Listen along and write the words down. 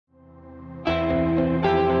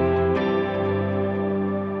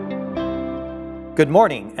Good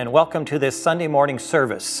morning and welcome to this Sunday morning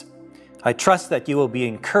service. I trust that you will be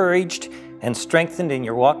encouraged and strengthened in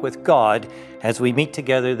your walk with God as we meet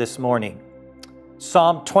together this morning.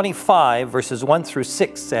 Psalm 25 verses 1 through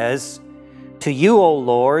 6 says, "To you, O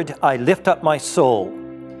Lord, I lift up my soul.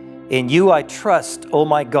 In you I trust, O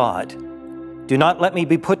my God. Do not let me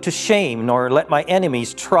be put to shame, nor let my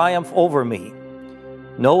enemies triumph over me.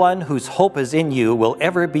 No one whose hope is in you will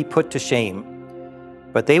ever be put to shame,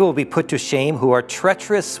 but they will be put to shame who are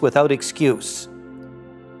treacherous without excuse.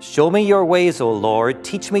 Show me your ways, O Lord,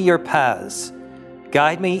 teach me your paths.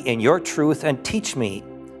 Guide me in your truth and teach me,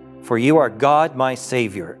 for you are God my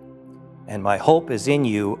Savior, and my hope is in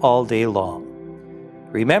you all day long.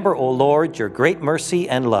 Remember, O Lord, your great mercy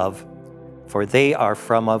and love, for they are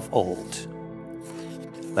from of old."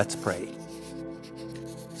 Let's pray.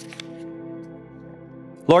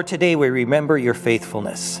 Lord, today we remember your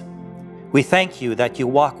faithfulness. We thank you that you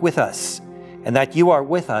walk with us and that you are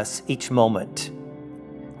with us each moment.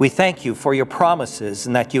 We thank you for your promises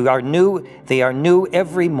and that they are new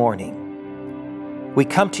every morning. We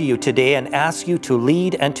come to you today and ask you to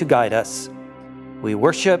lead and to guide us. We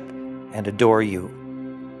worship and adore you.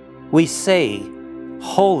 We say,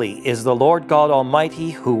 "Holy is the Lord God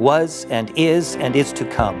Almighty, who was and is to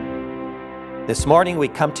come." This morning we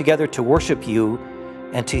come together to worship you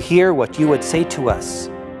and to hear what you would say to us.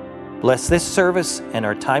 Bless this service and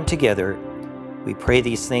our time together. We pray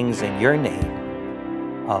these things in your name.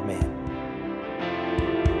 Amen.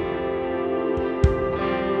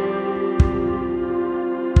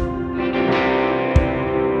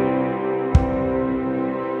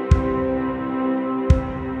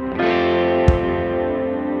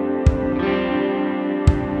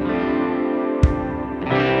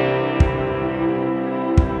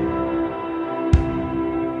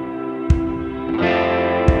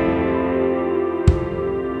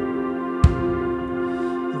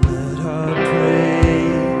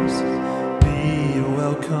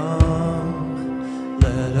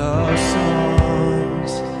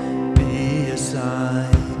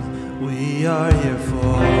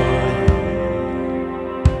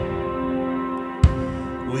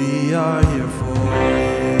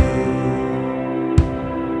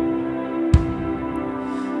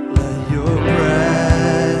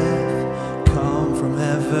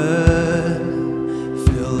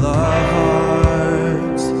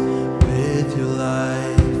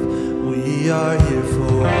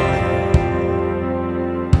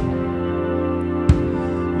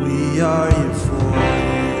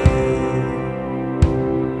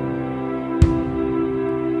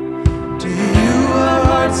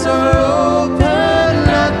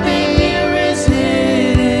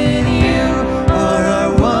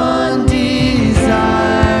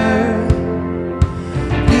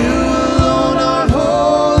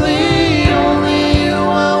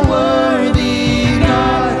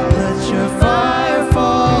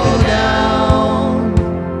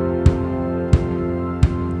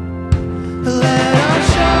 Let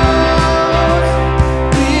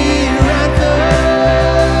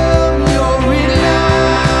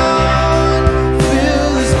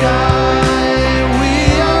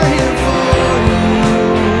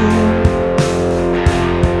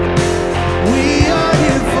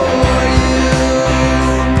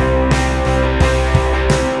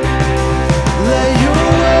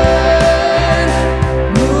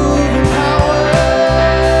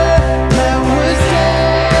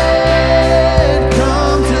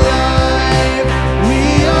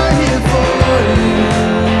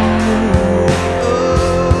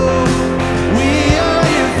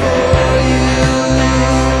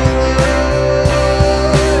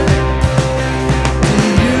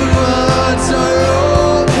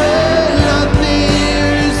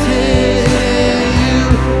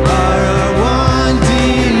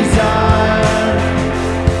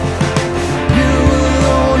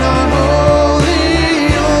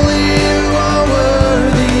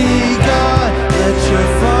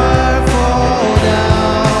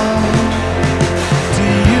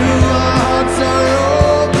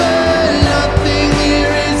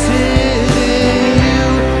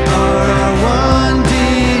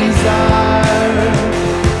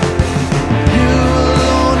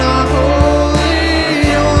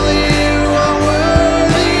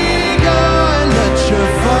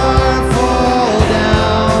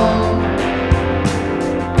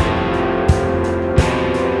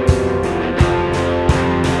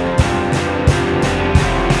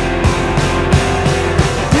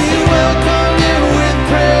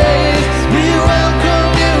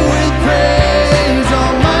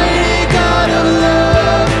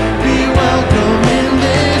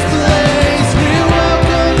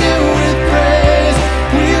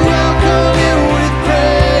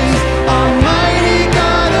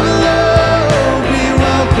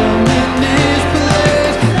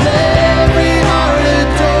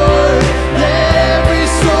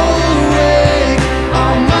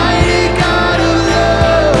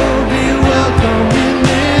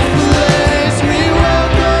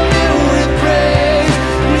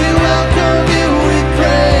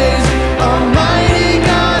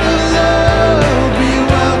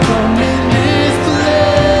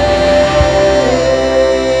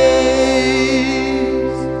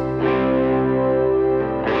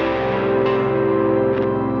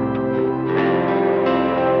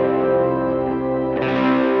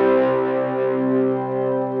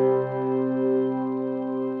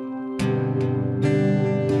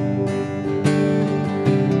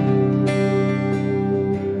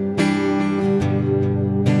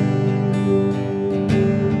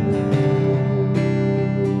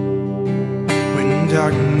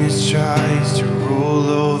always tries to roll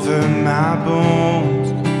over my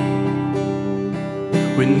bones.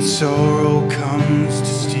 When sorrow comes to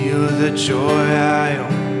steal the joy I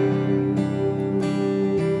own,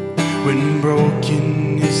 when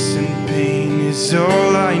brokenness and pain is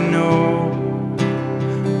all I know,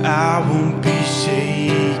 I won't be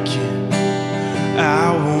shaken,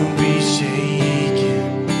 I won't be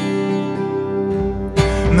shaken.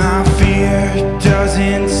 My fear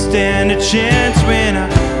doesn't stand a chance when I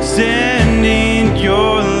stand in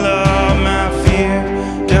your love. My fear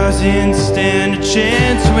doesn't stand a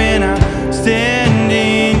chance when I stand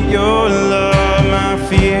in your love. My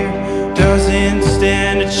fear doesn't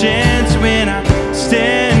stand a chance when I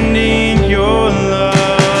stand in your love.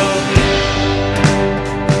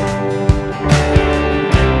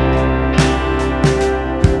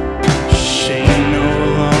 Shame no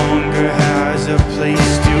longer has a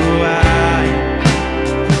place to hide.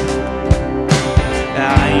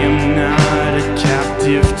 I am not a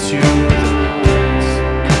captive to the past.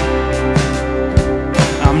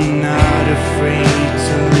 I'm not afraid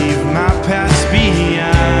to leave my past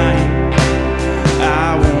behind. I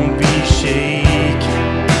won't be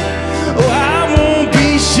shaken. Oh, I won't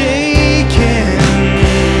be shaken.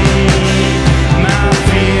 My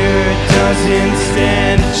fear doesn't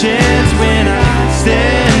stand a chance when I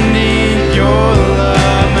stand in your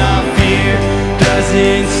love. My fear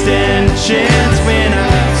doesn't stand a chance when I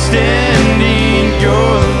stand in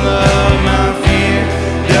your love. My fear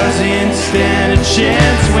doesn't stand a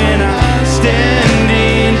chance when I stand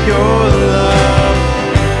in your love.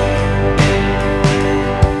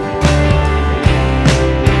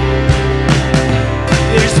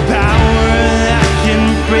 There's power that can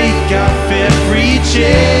break off every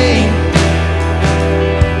chain.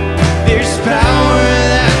 There's power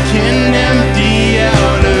that can empty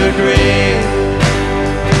out a grave.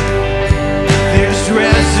 There's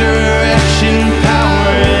resurrection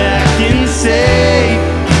power that can save.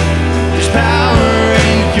 There's power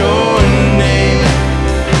in your name.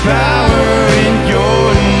 Power in your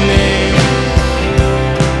name.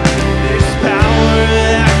 There's power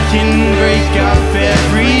that can break off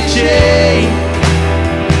every chain.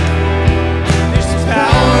 There's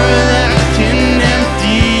power that can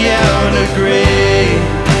empty out a grave.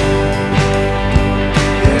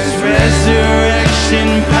 There's resurrection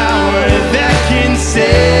power that can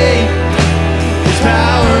save. There's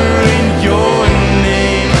power in your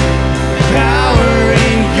name. Power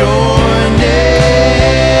in your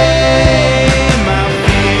name. My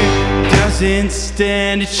fear doesn't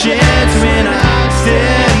stand a chance when I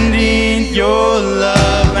stand in your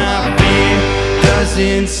love. My fear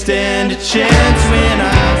doesn't stand a chance when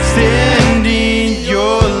I stand in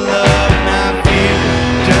your love. My fear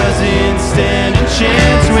doesn't stand a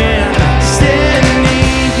chance when I stand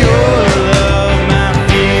in your love. My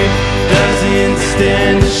fear doesn't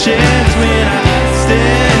stand a chance when I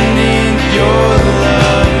stand in your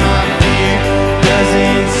love. My fear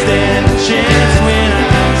doesn't stand a chance when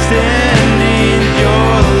I stand in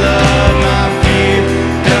your love. My fear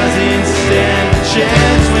doesn't stand a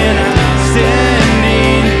chance when I stand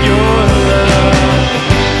in your love.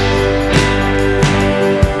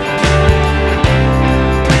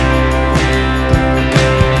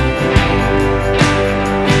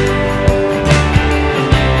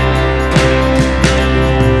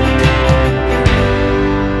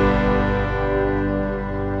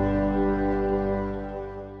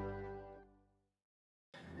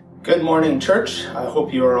 Good morning, church. I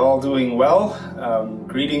hope you are all doing well.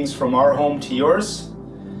 Greetings from our home to yours.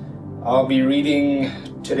 I'll be reading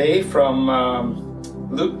today from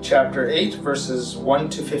Luke chapter 8, verses 1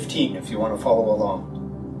 to 15, if you want to follow along.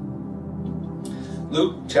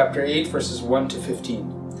 Luke chapter 8, verses 1 to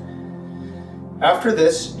 15. After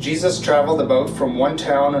this, Jesus traveled about from one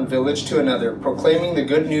town and village to another, proclaiming the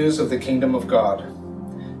good news of the kingdom of God.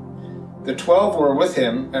 The 12 were with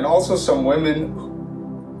him, and also some women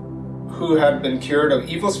who had been cured of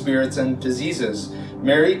evil spirits and diseases: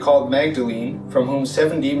 Mary called Magdalene, from whom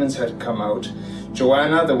 7 demons had come out;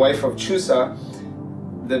 Joanna, the wife of Chusa,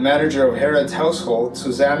 the manager of Herod's household;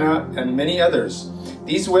 Susanna, and many others.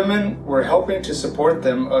 These women were helping to support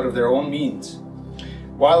them out of their own means.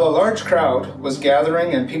 While a large crowd was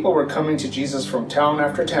gathering and people were coming to Jesus from town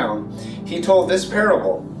after town, he told this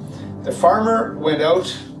parable. The farmer went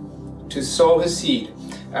out to sow his seed.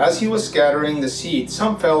 As he was scattering the seed,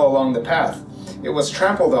 some fell along the path. It was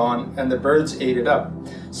trampled on, and the birds ate it up.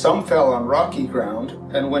 Some fell on rocky ground,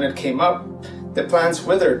 and when it came up, the plants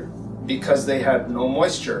withered because they had no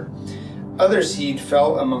moisture. Other seed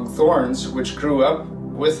fell among thorns, which grew up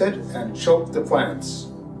with it and choked the plants.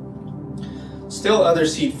 Still other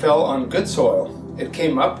seed fell on good soil. it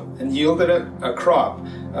came up and yielded a crop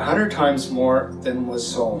 100 times more than was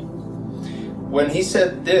sown. When he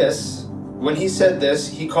said this,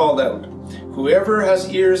 he called out, "Whoever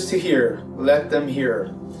has ears to hear, let them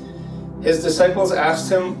hear." His disciples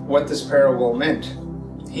asked him what this parable meant.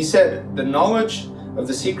 He said, "The knowledge of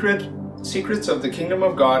the secrets of the kingdom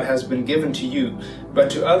of God has been given to you, but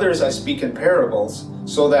to others I speak in parables,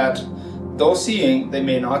 so that though seeing they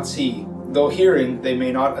may not see, though hearing they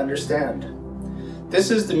may not understand." This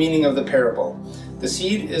is the meaning of the parable. The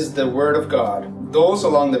seed is the word of God. Those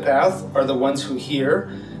along the path are the ones who hear,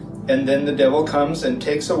 and then the devil comes and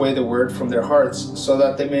takes away the word from their hearts, so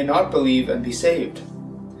that they may not believe and be saved.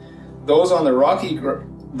 Those on the rocky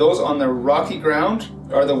ground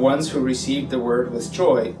are the ones who receive the word with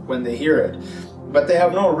joy when they hear it, but they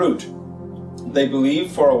have no root. They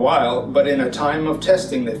believe for a while, but in a time of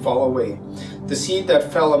testing they fall away. The seed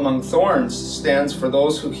that fell among thorns stands for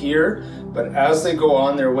those who hear, but as they go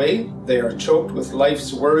on their way, they are choked with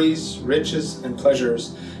life's worries, riches, and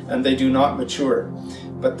pleasures, and they do not mature.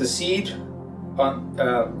 But the seed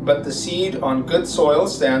on good soil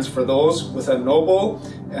stands for those with a noble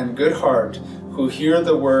and good heart, who hear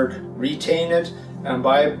the word, retain it, and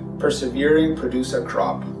by persevering produce a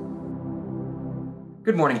crop.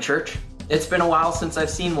 Good morning, church. It's been a while since I've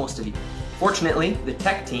seen most of you. Fortunately, the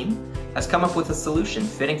tech team has come up with a solution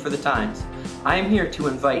fitting for the times. I am here to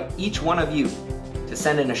invite each one of you to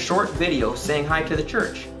send in a short video saying hi to the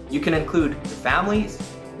church. You can include your families,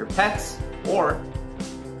 your pets, or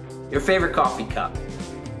your favorite coffee cup.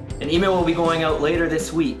 An email will be going out later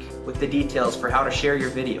this week with the details for how to share your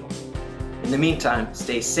video. In the meantime,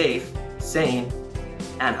 stay safe, sane,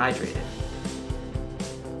 and hydrated.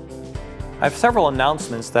 I have several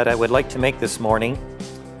announcements that I would like to make this morning.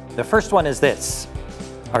 The first one is this.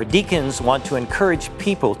 Our deacons want to encourage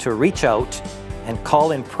people to reach out and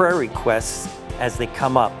call in prayer requests as they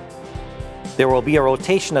come up. There will be a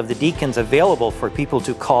rotation of the deacons available for people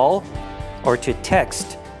to call or to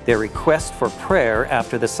text their request for prayer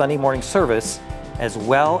after the Sunday morning service, as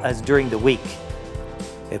well as during the week.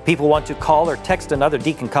 If people want to call or text another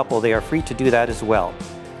deacon couple, they are free to do that as well.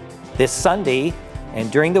 This Sunday and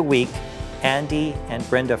during the week, Andy and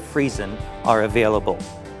Brenda Friesen are available.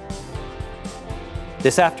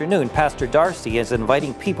 This afternoon, Pastor Darcy is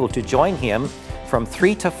inviting people to join him from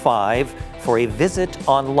 3 to 5 for a visit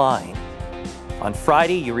online. On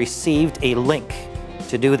Friday, you received a link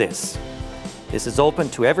to do this. This is open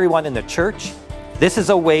to everyone in the church. This is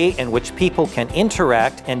a way in which people can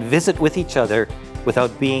interact and visit with each other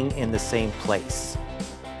without being in the same place.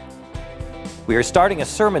 We are starting a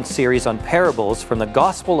sermon series on parables from the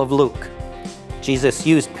Gospel of Luke. Jesus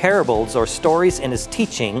used parables or stories in his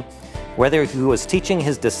teaching, whether he was teaching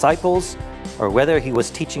his disciples or whether he was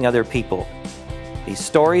teaching other people. These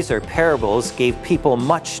stories or parables gave people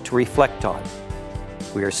much to reflect on.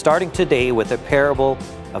 We are starting today with a parable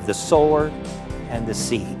of the sower and the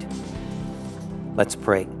seed. Let's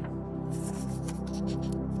pray.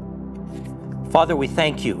 Father, we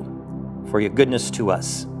thank you for your goodness to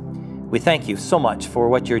us. We thank you so much for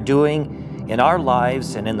what you're doing in our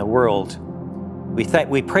lives and in the world.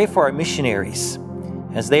 We pray for our missionaries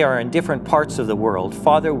as they are in different parts of the world.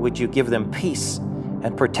 Father, would you give them peace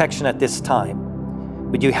and protection at this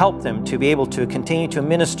time? Would you help them to be able to continue to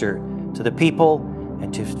minister to the people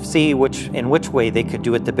and to see in which way they could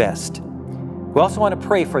do it the best? We also want to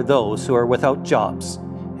pray for those who are without jobs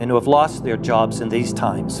and who have lost their jobs in these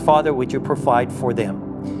times. Father, would you provide for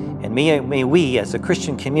them? And may we as a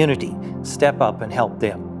Christian community step up and help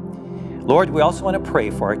them. Lord, we also want to pray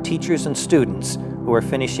for our teachers and students who are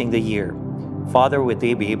finishing the year. Father, would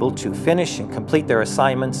they be able to finish and complete their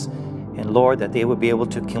assignments? And Lord, that they would be able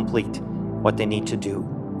to complete what they need to do.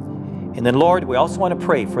 And then Lord, we also want to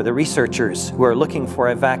pray for the researchers who are looking for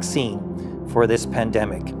a vaccine for this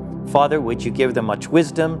pandemic. Father, would you give them much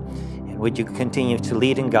wisdom, and would you continue to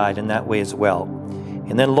lead and guide in that way as well.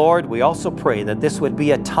 And then Lord, we also pray that this would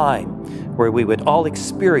be a time where we would all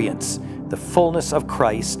experience the fullness of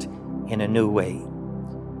Christ in a new way.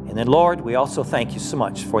 And then Lord, we also thank you so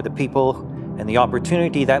much for the people and the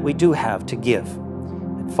opportunity that we do have to give.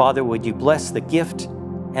 And Father, would you bless the gift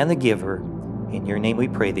and the giver. In your name we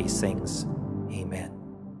pray these things. Amen.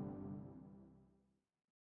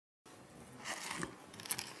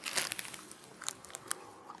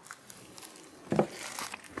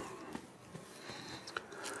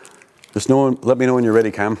 Let me know when you're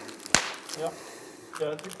ready, Cam. Yeah,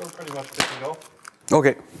 I think we're pretty much good to go.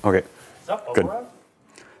 Okay. Is that Good. override?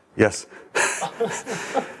 Yes.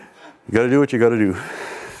 You got to do what you got to do.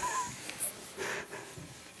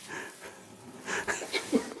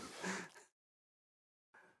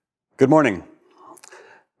 Good morning.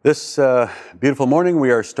 This beautiful morning we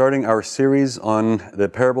are starting our series on the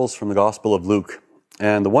parables from the Gospel of Luke.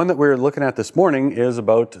 And the one that we're looking at this morning is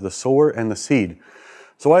about the sower and the seed.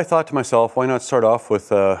 So I thought to myself, why not start off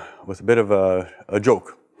with a bit of a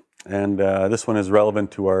joke? And this one is relevant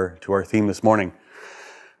to our theme this morning.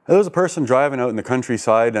 There was a person driving out in the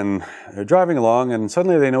countryside, and they're driving along, and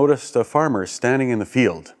suddenly they noticed a farmer standing in the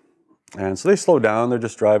field. And so they slowed down, they're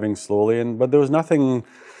just driving slowly, but there was nothing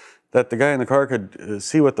that the guy in the car could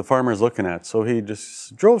see what the farmer's looking at. So he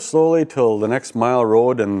just drove slowly till the next mile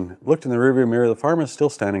road and looked in the rearview mirror. The farmer's still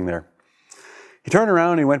standing there. He turned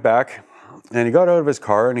around, he went back, and he got out of his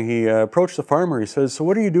car and he approached the farmer. He says, "So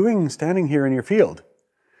what are you doing standing here in your field?"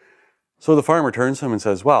 So the farmer turns to him and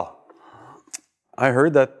says, "Well, I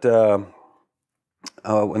heard that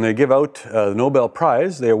when they give out the Nobel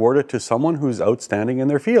Prize, they award it to someone who's outstanding in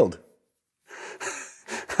their field."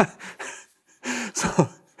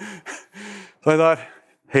 So I thought,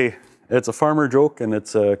 hey, it's a farmer joke, and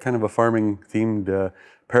it's a kind of a farming-themed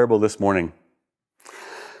parable this morning.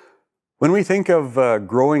 When we think of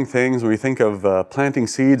growing things, when we think of planting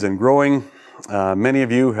seeds and growing, many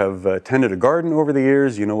of you have tended a garden over the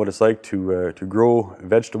years. You know what it's like to grow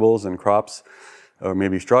vegetables and crops, or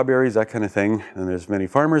maybe strawberries, that kind of thing. And there's many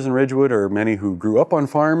farmers in Ridgewood, or many who grew up on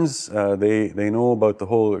farms. They know about the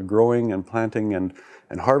whole growing and planting and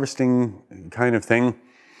harvesting kind of thing.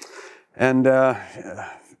 And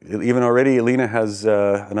even already, Elena has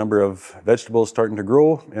a number of vegetables starting to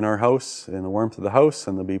grow in our house, in the warmth of the house,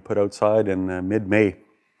 and they'll be put outside in mid-May.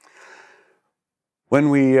 When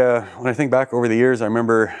I think back over the years, I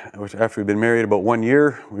remember after we'd been married about 1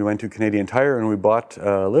 year, we went to Canadian Tire and we bought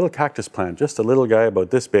a little cactus plant, just a little guy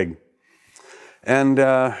about this big. And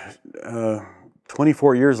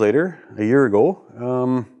 24 years later, a year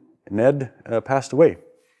ago, Ned passed away.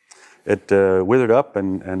 It withered up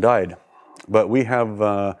and died. But we have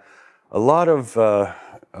a lot of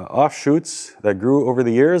offshoots that grew over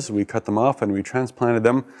the years. We cut them off and we transplanted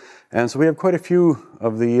them. And so we have quite a few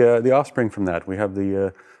of the offspring from that. We have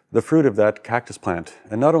the fruit of that cactus plant.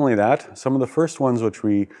 And not only that, some of the first ones which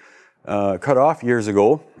we cut off years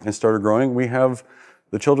ago and started growing, we have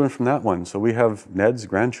the children from that one. So we have Ned's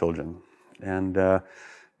grandchildren. And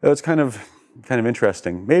it's kind of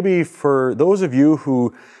interesting. Maybe for those of you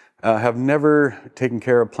who have never taken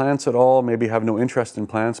care of plants at all, maybe have no interest in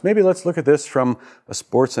plants, maybe let's look at this from a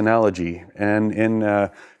sports analogy. And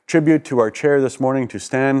in tribute to our chair this morning, to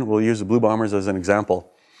Stan, we'll use the Blue Bombers as an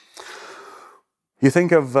example. You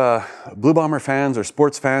think of Blue Bomber fans or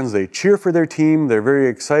sports fans, they cheer for their team, they're very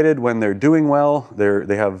excited when they're doing well,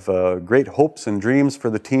 they have great hopes and dreams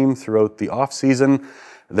for the team throughout the off-season.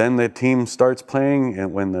 Then the team starts playing,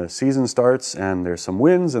 and when the season starts, and there's some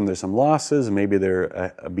wins and there's some losses, maybe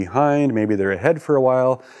they're behind, maybe they're ahead for a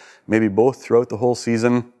while, maybe both throughout the whole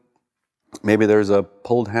season. Maybe there's a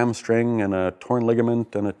pulled hamstring and a torn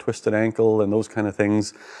ligament and a twisted ankle and those kind of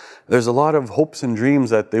things. There's a lot of hopes and dreams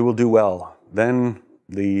that they will do well. Then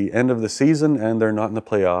the end of the season and they're not in the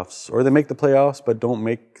playoffs, or they make the playoffs but don't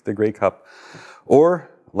make the Grey Cup. Or,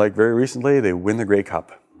 like very recently, they win the Grey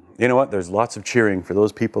Cup. You know what? There's lots of cheering for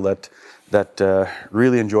those people that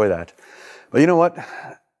really enjoy that. But you know what?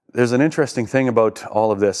 There's an interesting thing about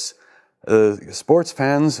all of this. Sports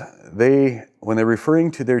fans, when they're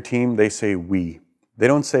referring to their team, they say we. They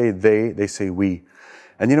don't say they say we.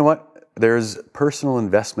 And you know what? There's personal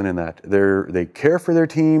investment in that. They care for their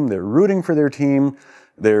team, they're rooting for their team,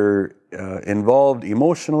 they're involved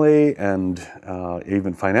emotionally and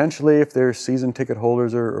even financially if they're season ticket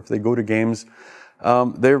holders or if they go to games.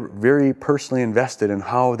 They're very personally invested in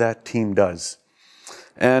how that team does.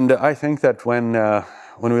 And I think that when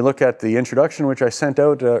we look at the introduction, which I sent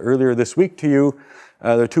out earlier this week to you,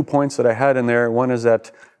 there are 2 points that I had in there. One is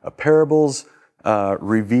that parables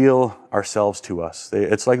reveal ourselves to us.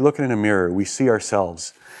 It's like looking in a mirror. We see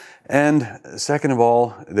ourselves. And second of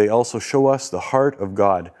all, they also show us the heart of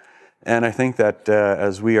God. And I think that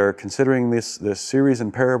as we are considering this series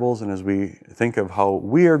in parables, and as we think of how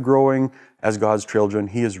we are growing as God's children,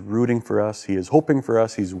 He is rooting for us, He is hoping for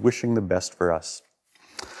us, He's wishing the best for us.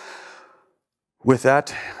 With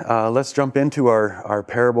that, let's jump into our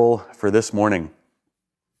parable for this morning.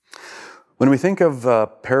 When we think of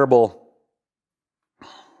parable,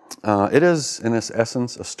 it is in its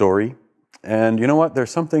essence a story. And you know what? There's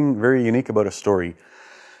something very unique about a story.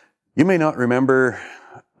 You may not remember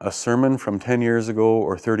a sermon from 10 years ago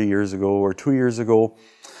or 30 years ago or 2 years ago,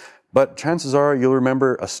 but chances are you'll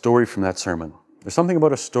remember a story from that sermon. There's something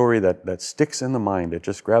about a story that sticks in the mind. It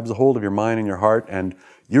just grabs a hold of your mind and your heart, and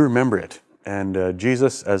you remember it. And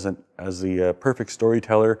Jesus, as the perfect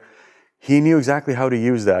storyteller, he knew exactly how to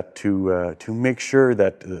use that to make sure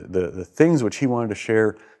that the things which he wanted to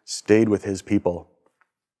share stayed with his people.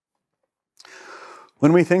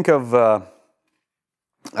 When we think of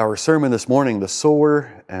our sermon this morning, the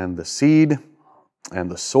sower and the seed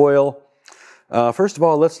and the soil, first of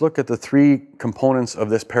all, let's look at the three components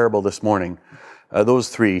of this parable this morning. Those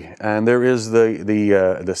three. And there is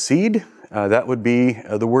the seed. That would be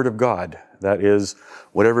the Word of God. That is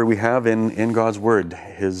whatever we have in God's Word,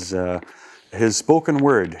 His spoken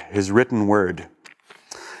Word, His written Word.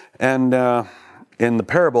 And in the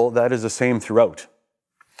parable, that is the same throughout.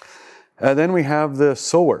 Then we have the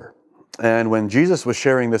sower. And when Jesus was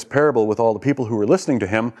sharing this parable with all the people who were listening to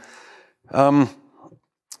him,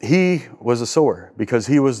 he was a sower because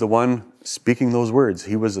he was the one speaking those words.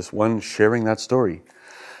 He was this one sharing that story.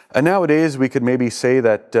 And nowadays, we could maybe say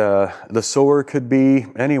that the sower could be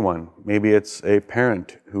anyone. Maybe it's a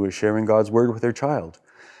parent who is sharing God's Word with their child.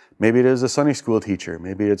 Maybe it is a Sunday school teacher.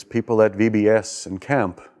 Maybe it's people at VBS and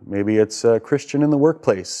camp. Maybe it's a Christian in the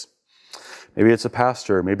workplace. Maybe it's a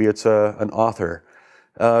pastor. Maybe it's an author.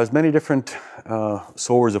 There's many different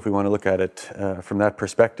sowers, if we want to look at it from that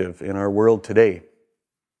perspective in our world today.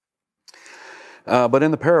 But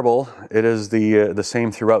in the parable, it is the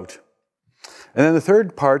same throughout. And then the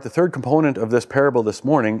third part, the third component of this parable this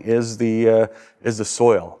morning is the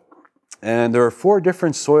soil. And there are 4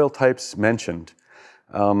 different soil types mentioned.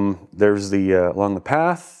 There's the along the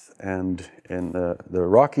path, and in the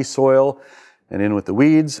rocky soil, and in with the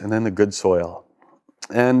weeds, and then the good soil.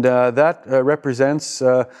 And that represents,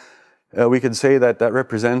 we could say that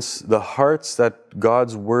represents the hearts that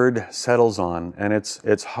God's Word settles on. And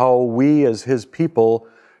it's how we as His people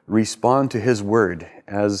respond to His Word.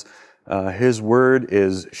 As His Word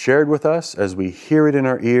is shared with us, as we hear it in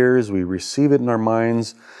our ears, we receive it in our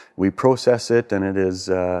minds, we process it, and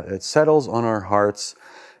it settles on our hearts.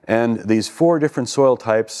 And these 4 different soil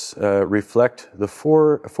types reflect the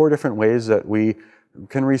four different ways that we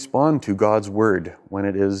can respond to God's Word when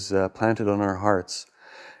it is planted on our hearts.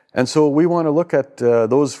 And so we want to look at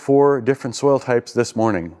those 4 different soil types this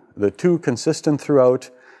morning. The 2 consistent throughout,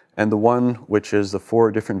 and the one which is the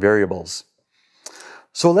 4 different variables.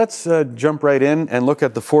 So let's jump right in and look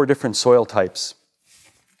at the 4 different soil types.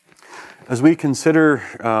 As we consider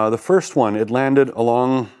the first one, it landed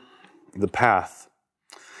along the path.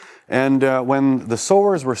 And when the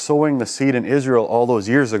sowers were sowing the seed in Israel all those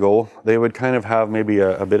years ago, they would kind of have maybe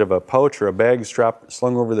a bit of a pouch or a bag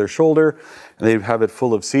slung over their shoulder, and they'd have it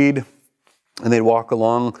full of seed, and they'd walk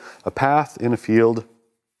along a path in a field,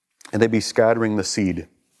 and they'd be scattering the seed.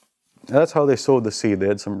 And that's how they sowed the seed. They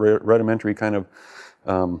had some rudimentary kind of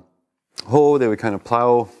hoe. They would kind of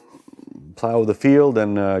plow the field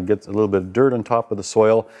and get a little bit of dirt on top of the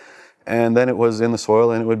soil, and then it was in the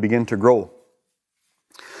soil, and it would begin to grow.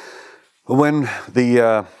 When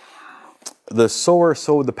the sower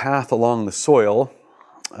sowed the path along the soil,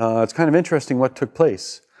 it's kind of interesting what took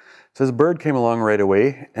place. It says a bird came along right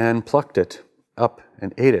away and plucked it up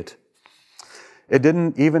and ate it. It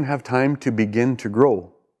didn't even have time to begin to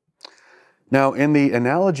grow. Now, in the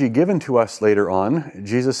analogy given to us later on,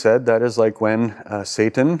 Jesus said that is like when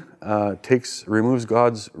Satan removes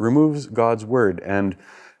God's Word, and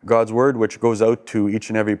God's Word which goes out to each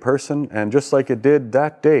and every person, and just like it did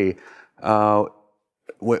that day,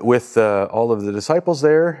 with all of the disciples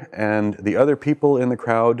there and the other people in the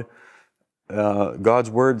crowd,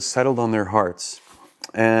 God's Word settled on their hearts.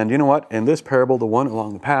 And you know what? In this parable, the one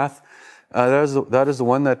along the path, that is the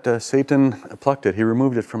one that Satan plucked it. He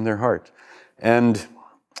removed it from their heart. And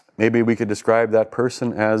maybe we could describe that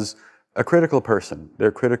person as a critical person.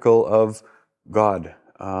 They're critical of God.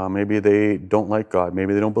 Maybe they don't like God.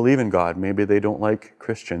 Maybe they don't believe in God. Maybe they don't like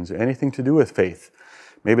Christians. Anything to do with faith.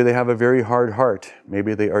 Maybe they have a very hard heart.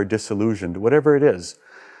 Maybe they are disillusioned. Whatever it is.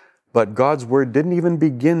 But God's Word didn't even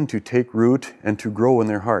begin to take root and to grow in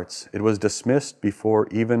their hearts. It was dismissed before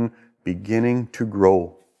even beginning to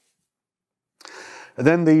grow. And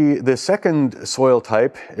then the second soil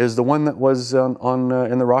type is the one that was in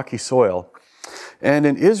the rocky soil. And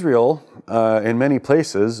in Israel, in many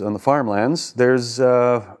places on the farmlands, there's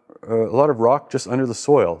a lot of rock just under the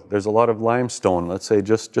soil. There's a lot of limestone, let's say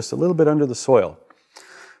just a little bit under the soil.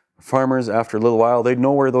 Farmers, after a little while, they'd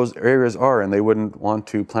know where those areas are and they wouldn't want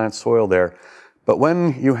to plant soil there. But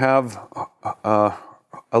when you have a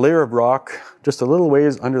layer of rock just a little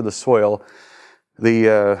ways under the soil,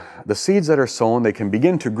 the seeds that are sown, they can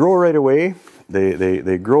begin to grow right away.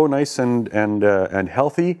 They grow nice and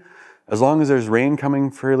healthy as long as there's rain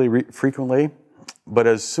coming fairly frequently. But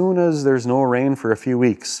as soon as there's no rain for a few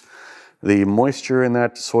weeks, the moisture in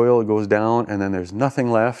that soil goes down, and then there's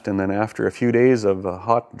nothing left. And then after a few days of a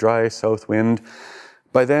hot, dry south wind,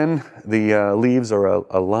 by then the leaves are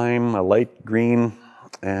a lime, a light green,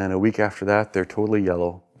 and a week after that they're totally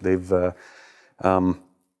yellow.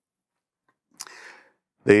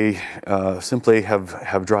 They simply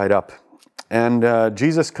have dried up. And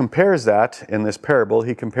Jesus compares that in this parable.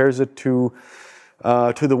 He compares it to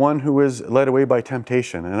the one who is led away by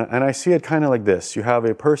temptation. And I see it kind of like this. You have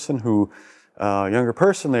a person who, younger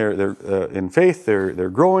person, they're in faith, they're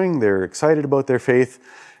growing, they're excited about their faith,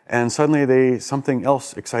 and suddenly something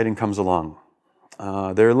else exciting comes along.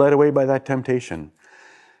 They're led away by that temptation.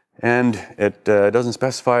 And it doesn't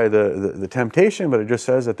specify the temptation, but it just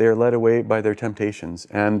says that they are led away by their temptations.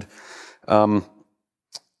 And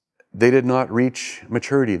they did not reach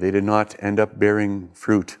maturity. They did not end up bearing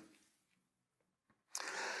fruit.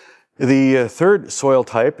 The third soil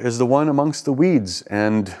type is the one amongst the weeds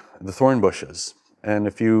and the thorn bushes. And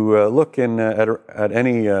if you look at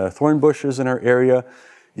any thorn bushes in our area,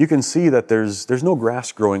 you can see that there's no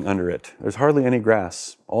grass growing under it. There's hardly any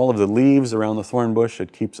grass. All of the leaves around the thorn bush,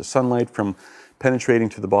 it keeps the sunlight from penetrating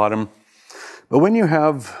to the bottom. But when you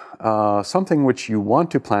have something which you want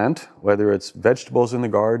to plant, whether it's vegetables in the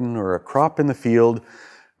garden or a crop in the field,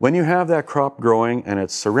 when you have that crop growing and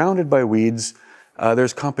it's surrounded by weeds,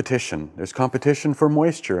 there's competition. There's competition for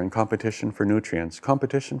moisture and competition for nutrients,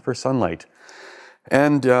 competition for sunlight.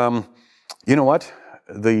 And you know what?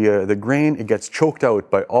 The grain, it gets choked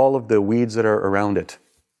out by all of the weeds that are around it.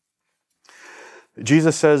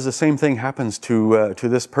 Jesus says the same thing happens to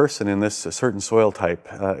this person in this certain soil type.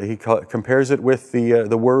 He compares it with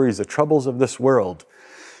the worries, the troubles of this world.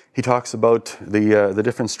 He talks about the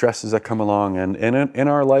different stresses that come along. And in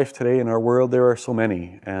our life today, in our world, there are so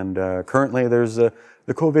many. And currently there's the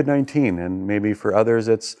COVID-19, and maybe for others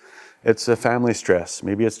it's a family stress.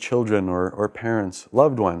 Maybe it's children or parents,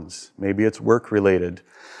 loved ones. Maybe it's work-related.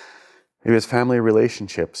 Maybe it's family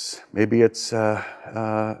relationships. Maybe it's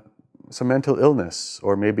some mental illness,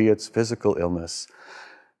 or maybe it's physical illness.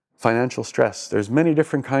 Financial stress. There's many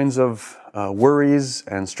different kinds of worries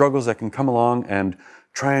and struggles that can come along and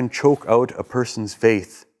try and choke out a person's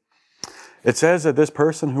faith. It says that this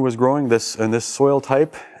person who was growing in this soil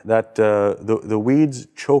type, that the weeds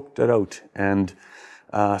choked it out, and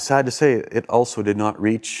sad to say, it also did not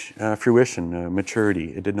reach fruition,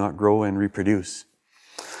 maturity. It did not grow and reproduce.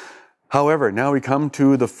 However, now we come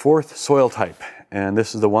to the fourth soil type, and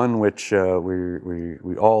this is the one which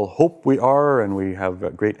we all hope we are, and we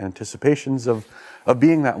have great anticipations of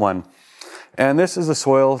being that one. And this is a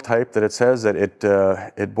soil type that it says that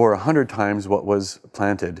it bore 100 times what was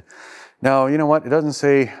planted. Now, you know what? It doesn't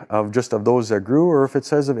say just of those that grew, or if it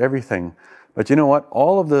says of everything. But you know what?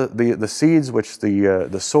 All of the seeds which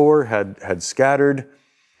the sower had scattered,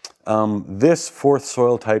 this fourth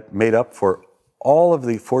soil type made up for all of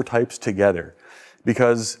the four types together,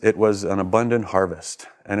 because it was an abundant harvest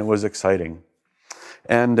and it was exciting.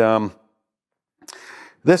 And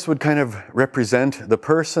this would kind of represent the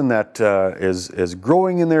person that is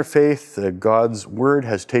growing in their faith. God's word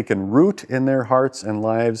has taken root in their hearts and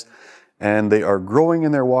lives, and they are growing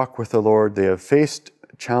in their walk with the Lord. They have faced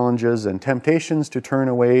challenges and temptations to turn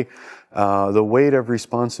away the weight of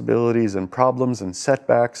responsibilities and problems and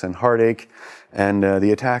setbacks and heartache and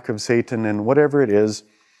the attack of Satan and whatever it is.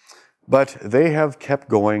 But they have kept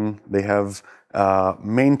going. They have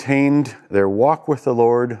maintained their walk with the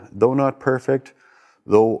Lord, though not perfect,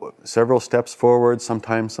 though several steps forward,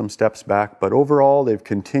 sometimes some steps back. But overall, they've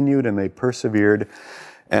continued and they persevered.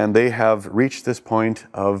 And they have reached this point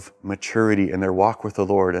of maturity in their walk with the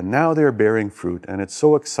Lord. And now they're bearing fruit. And it's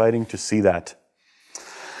so exciting to see that.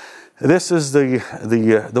 This is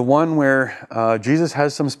the one where Jesus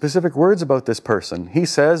has some specific words about this person. He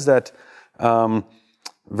says that,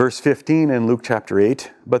 verse 15 in Luke chapter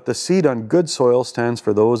 8, "But the seed on good soil stands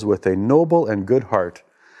for those with a noble and good heart."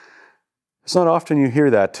 It's not often you hear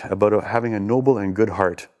that about having a noble and good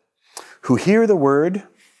heart. Who hear the word,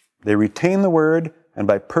 they retain the word, and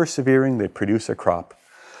by persevering, they produce a crop.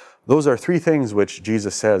 Those are three things which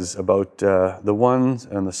Jesus says about the ones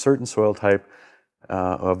and the certain soil type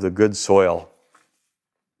of the good soil.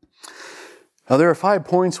 Now, there are 5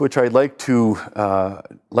 points which I'd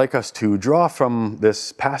like us to draw from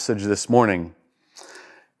this passage this morning.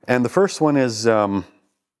 And the first one is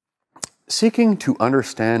seeking to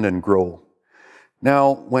understand and grow.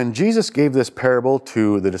 Now, when Jesus gave this parable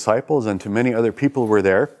to the disciples and to many other people who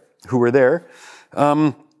were there,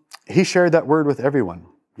 he shared that word with everyone.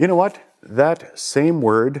 You know what? That same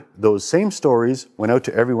word, those same stories went out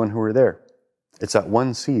to everyone who were there. It's that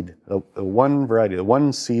one seed, the one variety, the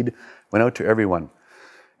one seed went out to everyone.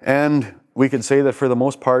 And we could say that for the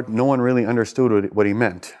most part, no one really understood what he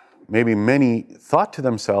meant. Maybe many thought to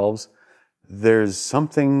themselves, there's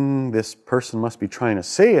something this person must be trying to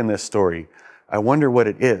say in this story. I wonder what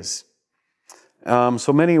it is.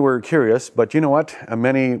 So many were curious, but you know what?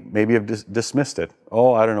 Many maybe have dismissed it.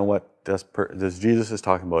 Oh, I don't know what this Jesus is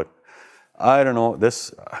talking about. I don't know,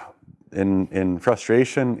 this in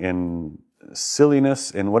frustration, in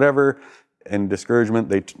silliness, in whatever, in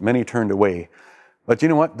discouragement, many turned away. But you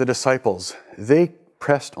know what? The disciples, they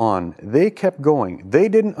pressed on. They kept going. They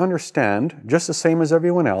didn't understand, just the same as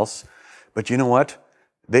everyone else, but you know what?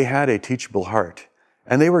 They had a teachable heart,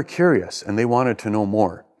 and they were curious, and they wanted to know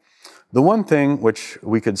more. The one thing which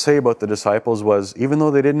we could say about the disciples was, even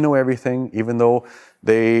though they didn't know everything, even though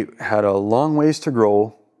they had a long ways to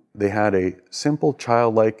grow, they had a simple,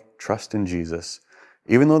 childlike trust in Jesus.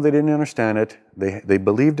 Even though they didn't understand it, they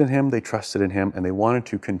believed in Him, they trusted in Him, and they wanted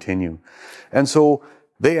to continue. And so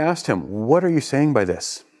they asked Him, what are you saying by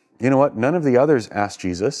this? You know what? None of the others asked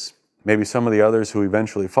Jesus. Maybe some of the others who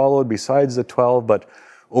eventually followed besides the 12, but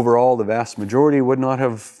overall the vast majority would not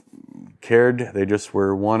have cared. They just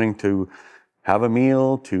were wanting to have a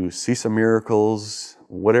meal, to see some miracles,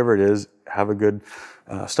 whatever it is, have a good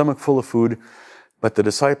stomach full of food. But the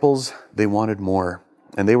disciples, they wanted more,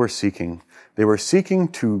 and they were seeking. They were seeking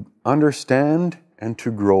to understand and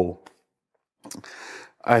to grow.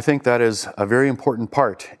 I think that is a very important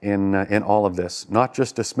part in all of this, not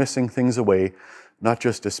just dismissing things away, not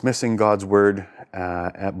just dismissing God's Word,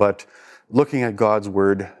 but looking at God's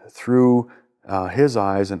Word through His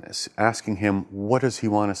eyes and asking Him, what does He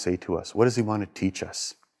want to say to us? What does He want to teach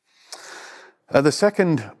us? The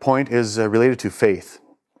second point is related to faith.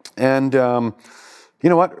 And you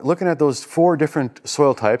know what? Looking at those 4 different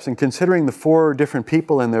soil types and considering the 4 different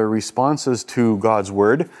people and their responses to God's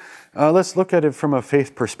Word, let's look at it from a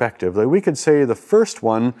faith perspective. Like we could say the first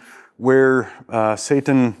one where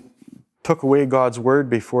Satan took away God's Word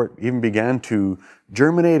before it even began to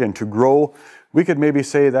germinate and to grow, we could maybe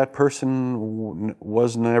say that person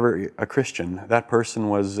was never a Christian. That person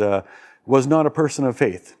was not a person of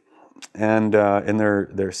faith. And in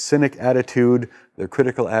their cynic attitude, their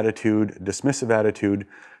critical attitude, dismissive attitude,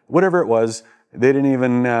 whatever it was, they didn't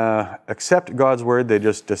even accept God's Word. They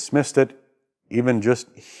just dismissed it. Even just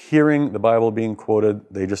hearing the Bible being quoted,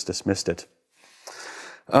 they just dismissed it.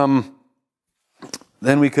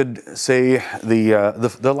 Then we could say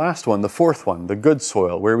the last one, the fourth one, the good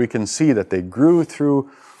soil, where we can see that they grew through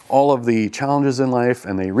all of the challenges in life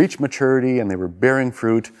and they reached maturity and they were bearing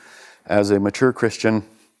fruit as a mature Christian.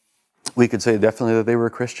 We could say definitely that they were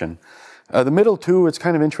a Christian. The middle two, it's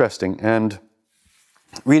kind of interesting. And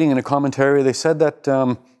reading in a commentary, they said that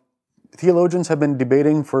theologians have been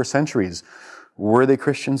debating for centuries. Were they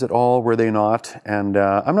Christians at all? Were they not? And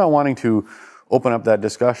I'm not wanting to open up that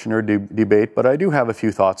discussion or debate, but I do have a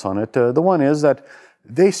few thoughts on it. The one is that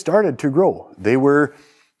they started to grow. They were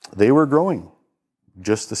growing,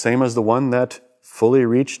 just the same as the one that fully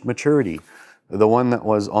reached maturity. The one that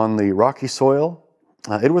was on the rocky soil,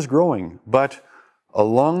 it was growing, but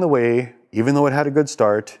along the way, even though it had a good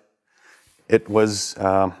start, it was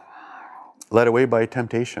led away by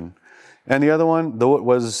temptation. And the other one, though it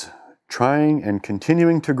was trying and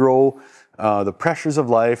continuing to grow, the pressures of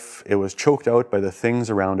life, it was choked out by the things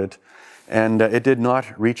around it, and it did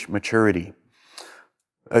not reach maturity.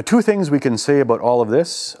 2 things we can say about all of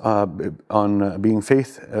this on being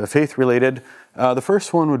faith-related. The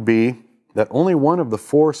first one would be that only one of the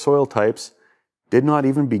 4 soil types did not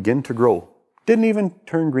even begin to grow. Didn't even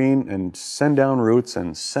turn green and send down roots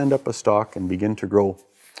and send up a stalk and begin to grow.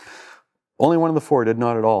 Only one of the 4 did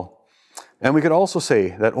not at all. And we could also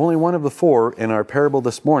say that only one of the 4 in our parable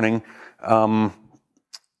this morning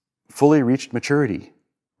fully reached maturity,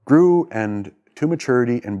 grew and to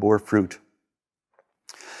maturity and bore fruit.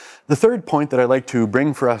 The third point that I'd like to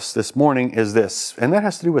bring for us this morning is this, and that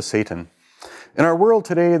has to do with Satan. In our world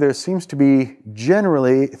today, there seems to be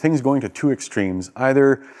generally things going to 2 extremes.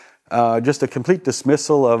 Either just a complete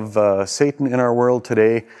dismissal of Satan in our world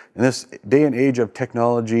today, in this day and age of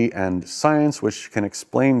technology and science, which can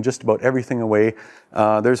explain just about everything away.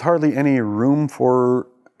 There's hardly any room for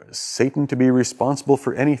Satan to be responsible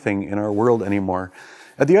for anything in our world anymore.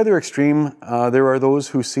 At the other extreme, there are those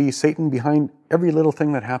who see Satan behind every little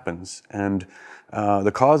thing that happens and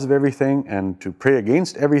the cause of everything, and to pray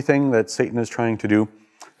against everything that Satan is trying to do.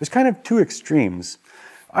 There's kind of 2 extremes.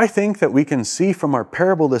 I think that we can see from our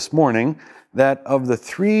parable this morning that of the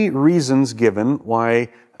 3 reasons given why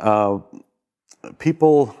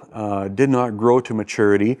people did not grow to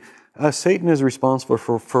maturity, Satan is responsible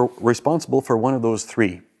for one of those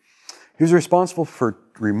 3. He's responsible for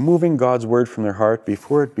removing God's word from their heart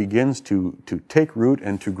before it begins to take root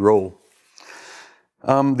and to grow.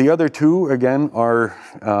 The other two, again, are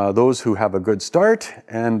those who have a good start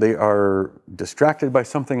and they are distracted by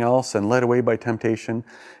something else and led away by temptation.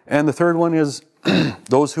 And the third one is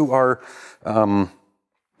those who are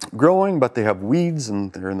growing, but they have weeds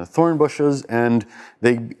and they're in the thorn bushes and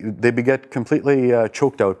they get completely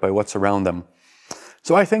choked out by what's around them.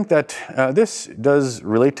 So I think that this does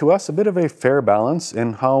relate to us a bit of a fair balance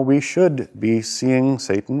in how we should be seeing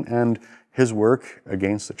Satan and his work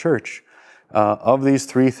against the church. Of these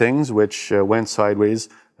three things which went sideways,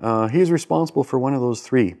 he is responsible for one of those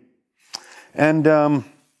three. And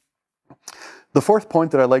the fourth point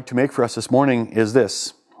that I'd like to make for us this morning is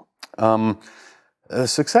this.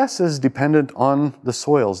 Success is dependent on the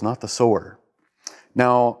soils, not the sower.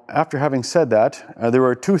 Now, after having said that, there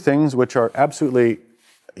are two things which are absolutely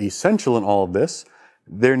essential in all of this.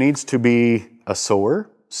 There needs to be a sower,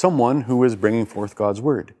 someone who is bringing forth God's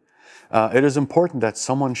word. It is important that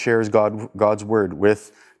someone shares God's word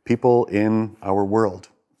with people in our world.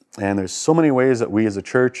 And there's so many ways that we as a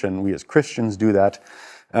church and we as Christians do that.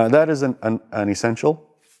 That is an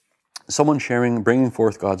essential. Someone sharing, bringing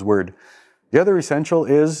forth God's word. The other essential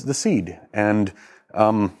is the seed. And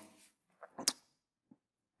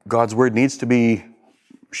God's word needs to be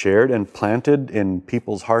shared and planted in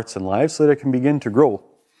people's hearts and lives so that it can begin to grow.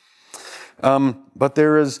 But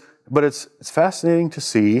it's fascinating to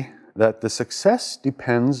see that the success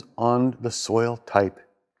depends on the soil type.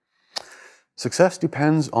 Success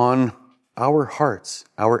depends on our hearts,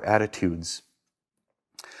 our attitudes.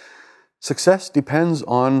 Success depends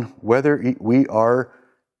on whether we are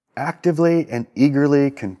actively and eagerly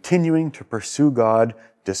continuing to pursue God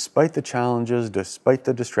despite the challenges, despite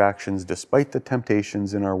the distractions, despite the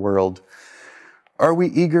temptations in our world. Are we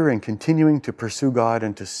eager and continuing to pursue God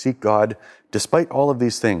and to seek God despite all of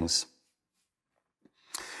these things?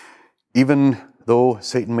 Even though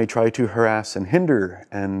Satan may try to harass and hinder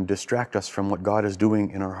and distract us from what God is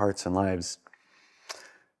doing in our hearts and lives.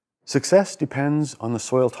 Success depends on the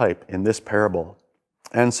soil type in this parable.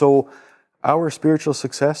 And so our spiritual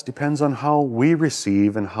success depends on how we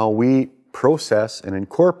receive and how we process and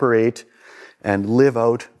incorporate and live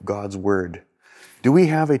out God's word. Do we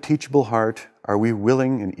have a teachable heart? Are we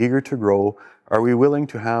willing and eager to grow? Are we willing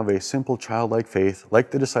to have a simple childlike faith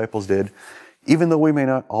like the disciples did, even though we may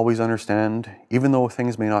not always understand, even though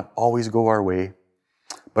things may not always go our way,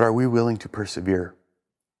 but are we willing to persevere?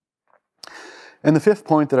 And the fifth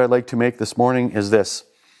point that I'd like to make this morning is this.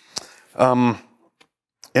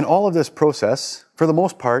 In all of this process, for the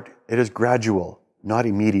most part, it is gradual, not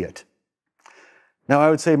immediate. Now,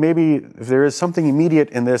 I would say maybe if there is something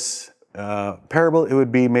immediate in this parable, it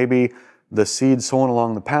would be maybe the seed sown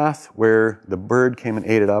along the path where the bird came and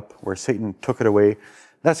ate it up, where Satan took it away.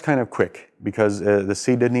 That's kind of quick because the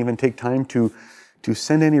seed didn't even take time to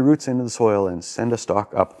send any roots into the soil and send a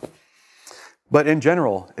stalk up. But in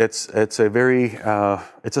general, it's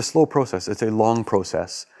a slow process. It's a long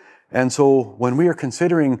process. And so when we are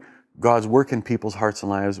considering God's work in people's hearts and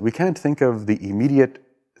lives, we can't think of the immediate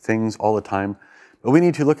things all the time, but we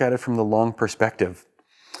need to look at it from the long perspective.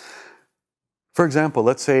 For example,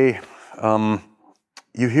 let's say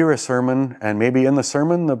you hear a sermon, and maybe in the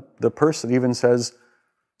sermon, the person even says,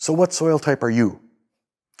 "So what soil type are you?"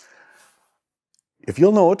 If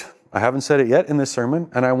you'll note, I haven't said it yet in this sermon,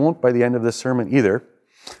 and I won't by the end of this sermon either,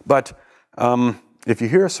 but if you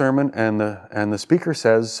hear a sermon and the speaker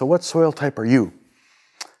says, "So what soil type are you?"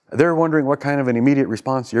 They're wondering what kind of an immediate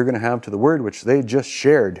response you're going to have to the word which they just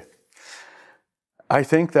shared. I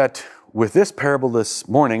think that with this parable this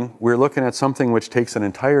morning, we're looking at something which takes an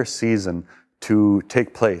entire season to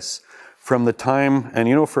take place. From the time, and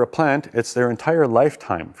you know, for a plant, it's their entire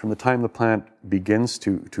lifetime, from the time the plant begins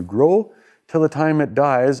to grow till the time it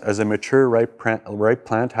dies as a mature, ripe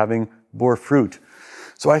plant having bore fruit.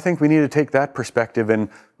 So I think we need to take that perspective in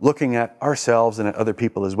looking at ourselves and at other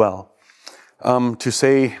people as well. To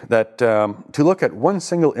say that, to look at one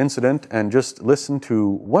single incident and just listen to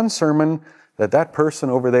one sermon that person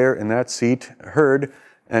over there in that seat heard,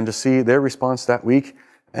 and to see their response that week,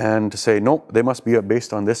 and to say, nope, they must be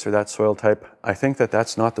based on this or that soil type. I think that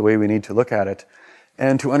that's not the way we need to look at it.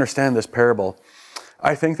 And to understand this parable,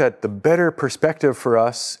 I think that the better perspective for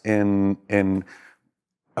us in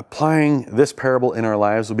applying this parable in our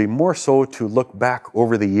lives will be more so to look back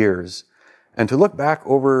over the years, and to look back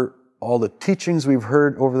over all the teachings we've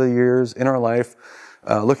heard over the years in our life,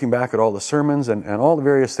 looking back at all the sermons and all the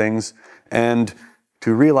various things, and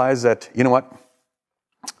to realize that, you know what,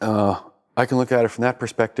 I can look at it from that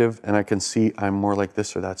perspective and I can see I'm more like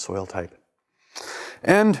this or that soil type.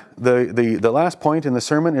 And the last point in the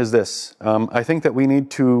sermon is this. I think that we need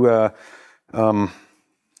to,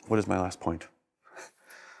 what is my last point?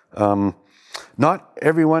 Not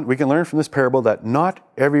everyone, we can learn from this parable that not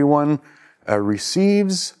everyone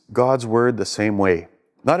receives God's word the same way.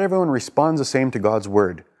 Not everyone responds the same to God's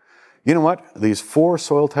word. You know what? These 4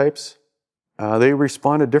 soil types, they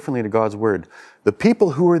responded differently to God's word. The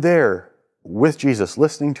people who were there with Jesus,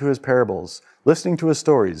 listening to his parables, listening to his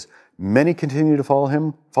stories, many continued to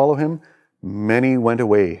follow him. Many went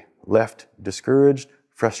away, left discouraged,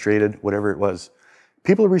 frustrated, whatever it was.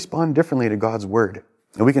 People respond differently to God's word.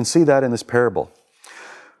 And we can see that in this parable.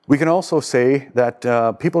 We can also say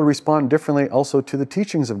that people respond differently also to the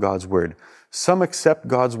teachings of God's word. Some accept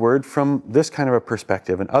God's word from this kind of a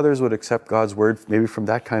perspective, and others would accept God's word maybe from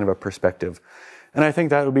that kind of a perspective. And I think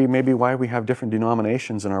that would be maybe why we have different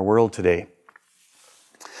denominations in our world today.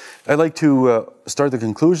 I'd like to start the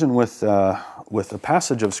conclusion with a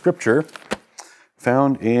passage of Scripture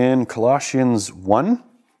found in Colossians 1,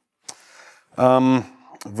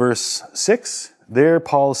 verse 6. There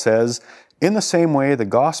Paul says, "In the same way the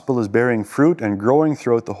gospel is bearing fruit and growing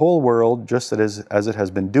throughout the whole world, just as it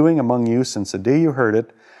has been doing among you since the day you heard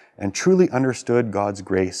it and truly understood God's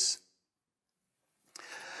grace."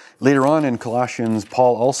 Later on in Colossians,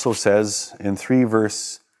 Paul also says in 3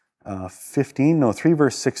 verse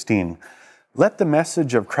 16, "Let the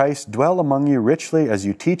message of Christ dwell among you richly as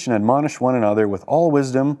you teach and admonish one another with all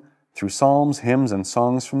wisdom through psalms, hymns, and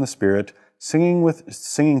songs from the Spirit,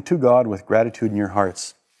 singing to God with gratitude in your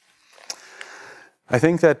hearts." I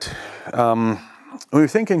think that when we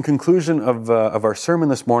think in conclusion of our sermon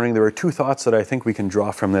this morning, there are 2 thoughts that I think we can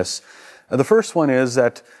draw from this. The first one is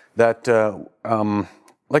that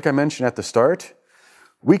like I mentioned at the start,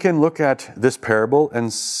 we can look at this parable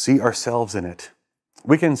and see ourselves in it.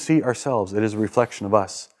 We can see ourselves. It is a reflection of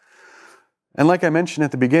us. And like I mentioned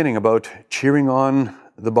at the beginning about cheering on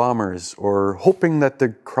the bombers or hoping that the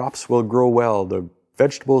crops will grow well, the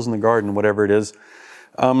vegetables in the garden, whatever it is,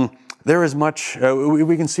 there is much,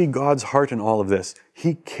 we can see God's heart in all of this.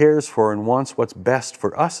 He cares for and wants what's best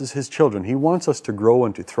for us as his children. He wants us to grow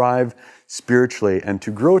and to thrive spiritually and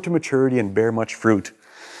to grow to maturity and bear much fruit.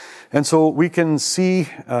 And so we can see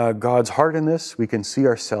God's heart in this. We can see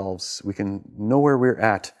ourselves. We can know where we're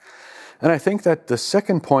at. And I think that the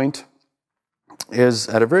second point is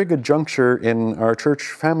at a very good juncture in our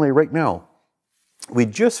church family right now. We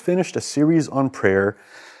just finished a series on prayer,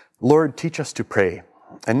 Lord, Teach Us to Pray.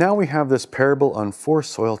 And now we have this parable on 4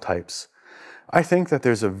 soil types. I think that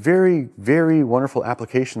there's a very, very wonderful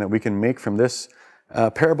application that we can make from this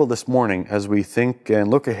parable this morning as we think and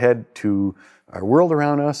look ahead to our world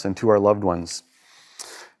around us and to our loved ones.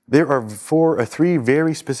 There are 3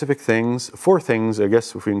 very specific things, 4 things, I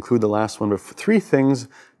guess if we include the last one, but 3 things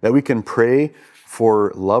that we can pray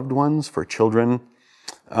for loved ones, for children,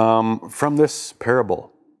 from this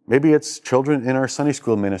parable. Maybe it's children in our Sunday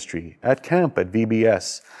school ministry, at camp, at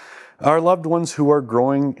VBS, our loved ones who are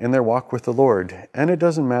growing in their walk with the Lord. And it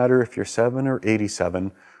doesn't matter if you're 7 or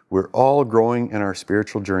 87, we're all growing in our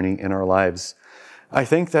spiritual journey in our lives. I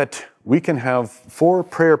think that we can have 4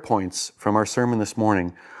 prayer points from our sermon this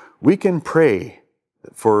morning. We can pray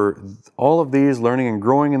for all of these learning and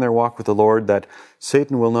growing in their walk with the Lord, that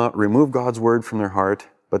Satan will not remove God's word from their heart,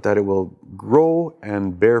 but that it will grow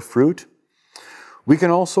and bear fruit. We can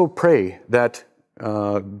also pray that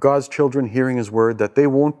God's children hearing his word, that they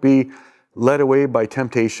won't be led away by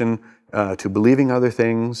temptation to believing other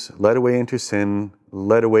things, led away into sin,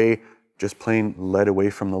 led away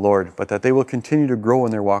from the Lord, but that they will continue to grow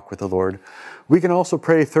in their walk with the Lord. We can also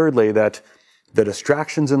pray, thirdly, that the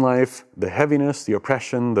distractions in life, the heaviness, the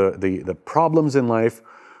oppression, the problems in life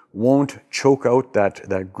won't choke out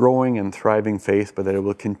that growing and thriving faith, but that it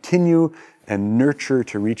will continue and nurture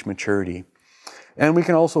to reach maturity. And we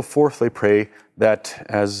can also fourthly pray that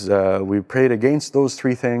as we prayed against those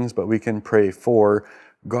 3 things, but we can pray for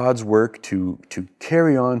God's work to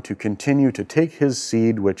carry on, to continue to take his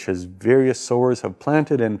seed, which his various sowers have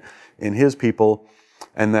planted in his people,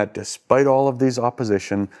 and that despite all of these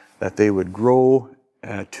opposition, that they would grow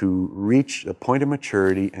to reach the point of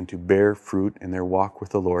maturity and to bear fruit in their walk with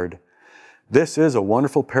the Lord. This is a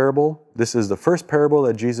wonderful parable. This is the first parable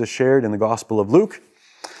that Jesus shared in the Gospel of Luke.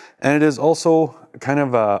 And it is also kind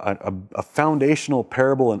of a foundational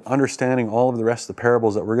parable in understanding all of the rest of the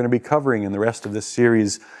parables that we're going to be covering in the rest of this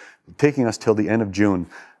series, taking us till the end of June.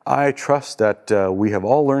 I trust that we have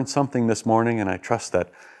all learned something this morning, and I trust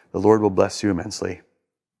that the Lord will bless you immensely.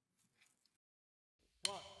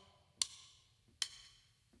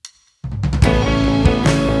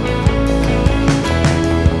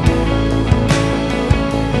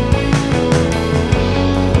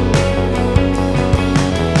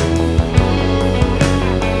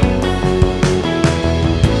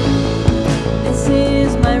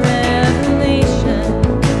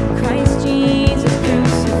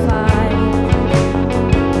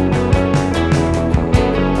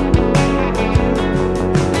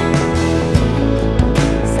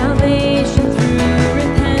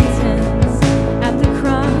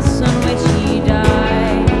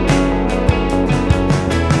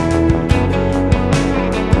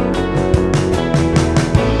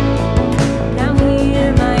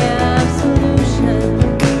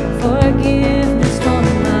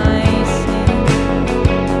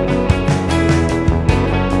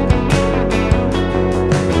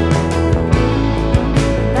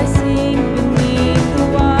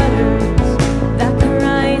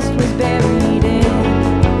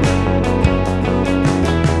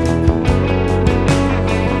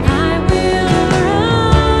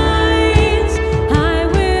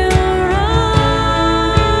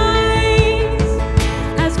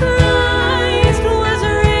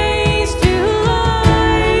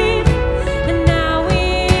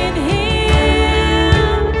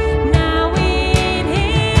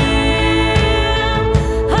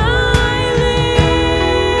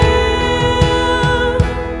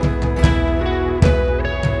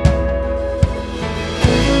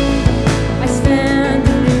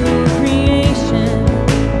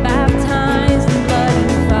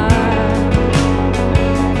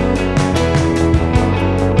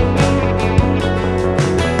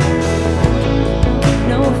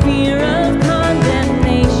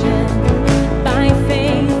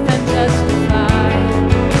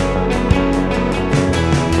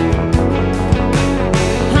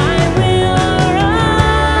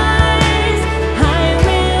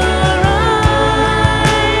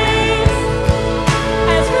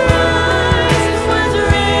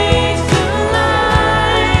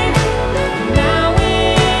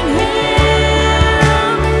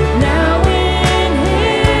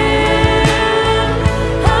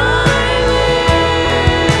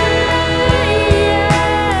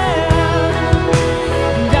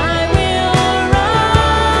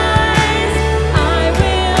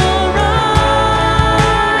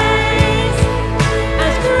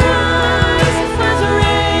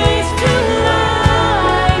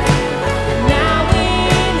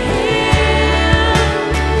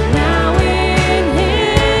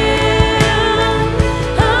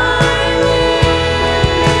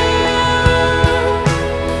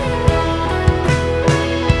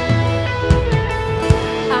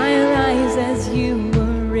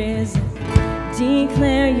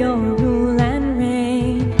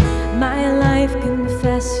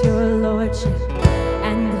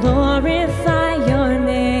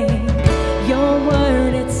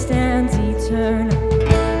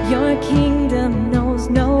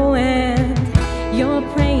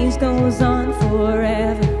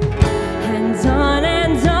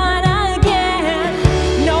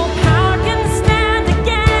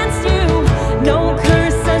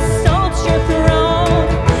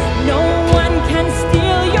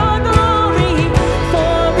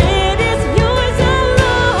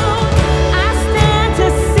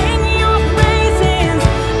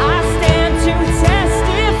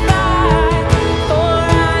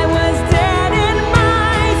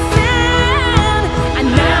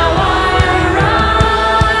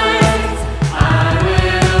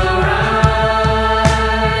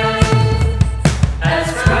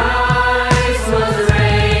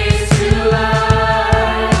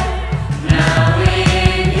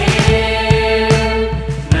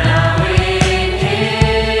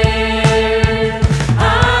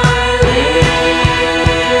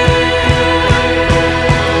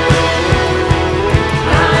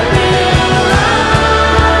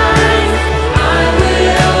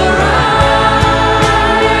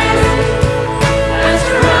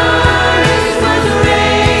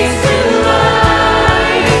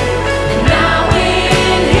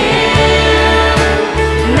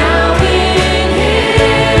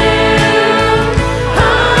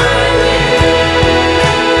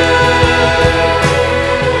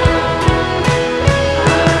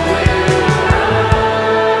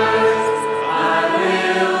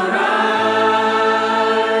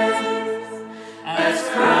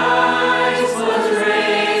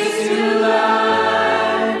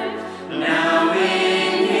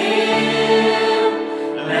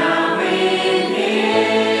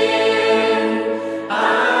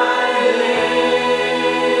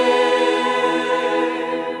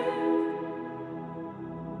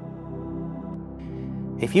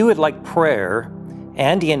 If you would like prayer,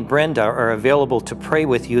 Andy and Brenda are available to pray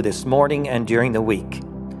with you this morning and during the week.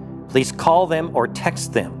 Please call them or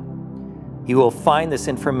text them. You will find this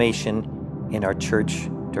information in our church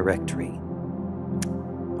directory.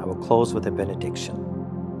 I will close with a benediction.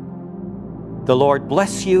 The Lord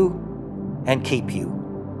bless you and keep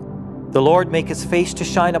you. The Lord make his face to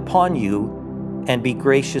shine upon you and be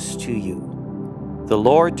gracious to you. The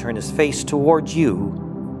Lord turn his face towards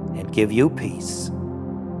you and give you peace.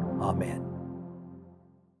 Amen.